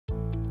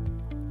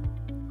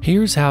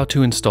Here's how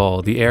to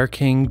install the Air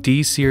King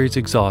D-Series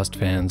exhaust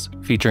fans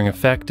featuring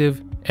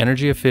effective,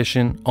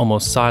 energy-efficient,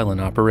 almost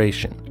silent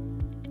operation.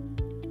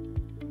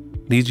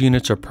 These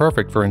units are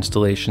perfect for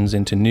installations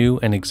into new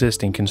and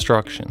existing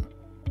construction.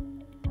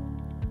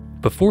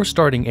 Before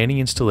starting any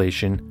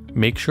installation,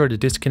 make sure to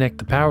disconnect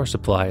the power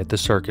supply at the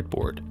circuit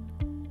board.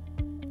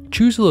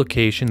 Choose a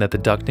location that the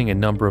ducting and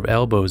number of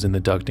elbows in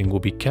the ducting will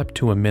be kept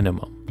to a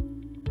minimum.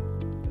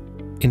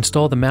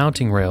 Install the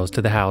mounting rails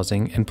to the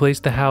housing and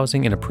place the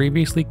housing in a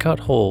previously cut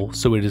hole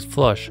so it is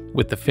flush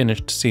with the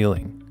finished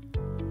ceiling.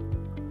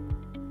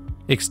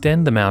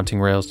 Extend the mounting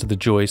rails to the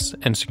joists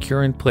and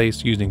secure in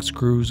place using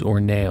screws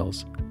or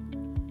nails.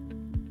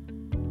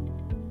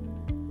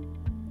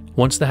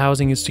 Once the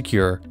housing is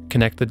secure,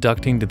 connect the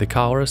ducting to the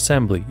collar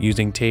assembly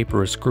using tape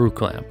or a screw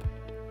clamp.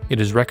 It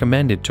is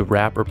recommended to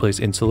wrap or place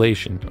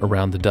insulation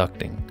around the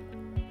ducting.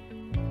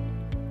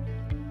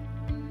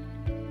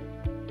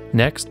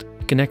 Next,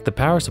 connect the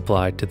power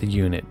supply to the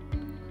unit.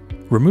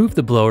 Remove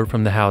the blower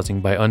from the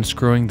housing by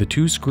unscrewing the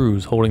two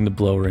screws holding the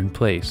blower in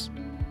place.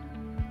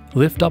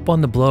 Lift up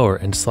on the blower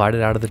and slide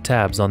it out of the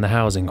tabs on the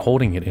housing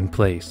holding it in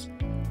place.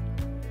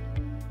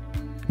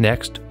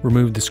 Next,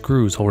 remove the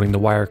screws holding the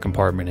wire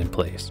compartment in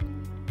place.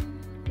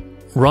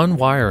 Run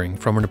wiring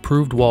from an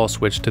approved wall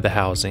switch to the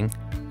housing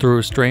through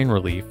a strain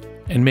relief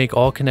and make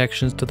all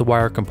connections to the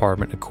wire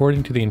compartment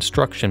according to the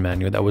instruction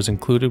manual that was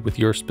included with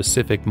your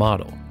specific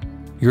model.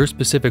 Your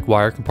specific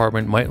wire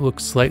compartment might look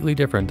slightly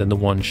different than the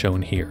one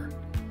shown here.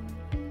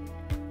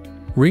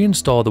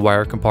 Reinstall the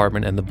wire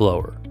compartment and the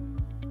blower.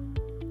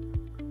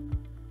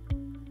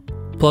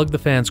 Plug the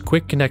fan's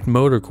quick connect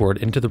motor cord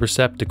into the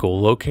receptacle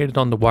located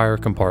on the wire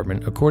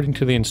compartment according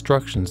to the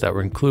instructions that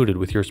were included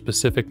with your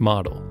specific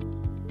model.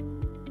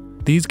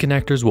 These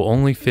connectors will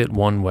only fit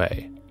one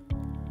way.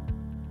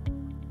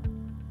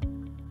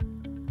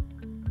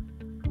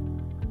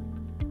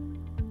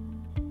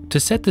 To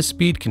set the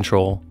speed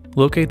control,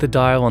 locate the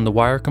dial on the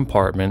wire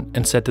compartment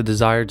and set the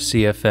desired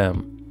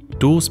CFM.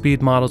 Dual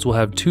speed models will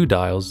have two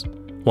dials,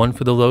 one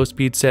for the low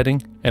speed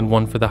setting and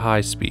one for the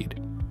high speed.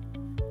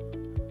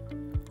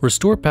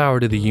 Restore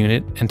power to the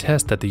unit and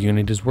test that the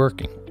unit is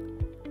working.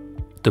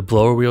 The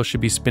blower wheel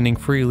should be spinning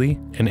freely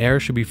and air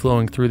should be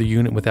flowing through the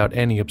unit without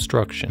any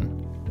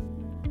obstruction.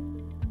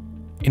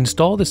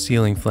 Install the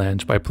sealing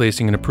flange by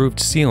placing an approved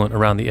sealant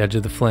around the edge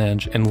of the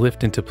flange and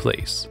lift into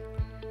place.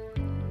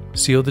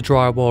 Seal the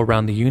drywall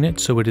around the unit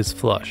so it is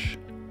flush.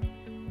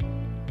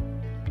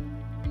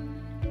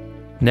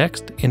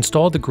 Next,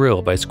 install the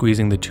grill by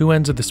squeezing the two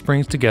ends of the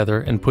springs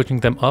together and pushing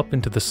them up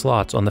into the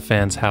slots on the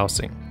fan's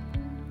housing.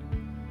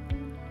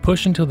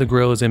 Push until the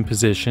grill is in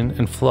position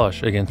and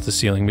flush against the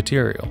sealing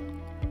material.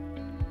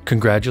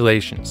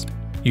 Congratulations!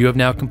 You have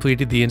now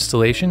completed the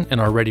installation and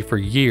are ready for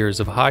years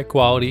of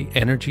high-quality,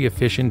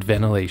 energy-efficient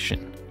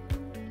ventilation.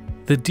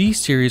 The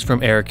D-Series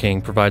from Air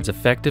King provides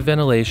effective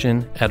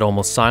ventilation at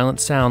almost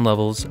silent sound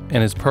levels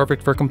and is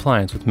perfect for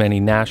compliance with many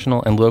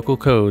national and local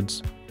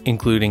codes,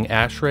 including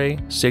ASHRAE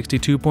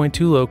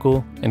 62.2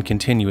 local and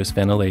continuous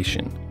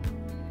ventilation.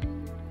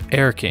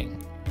 Air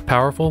King,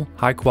 powerful,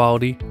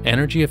 high-quality,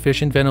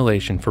 energy-efficient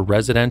ventilation for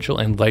residential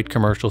and light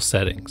commercial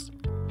settings.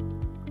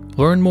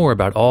 Learn more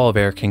about all of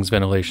Air King's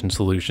ventilation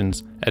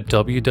solutions at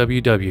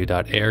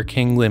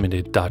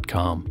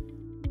www.airkinglimited.com.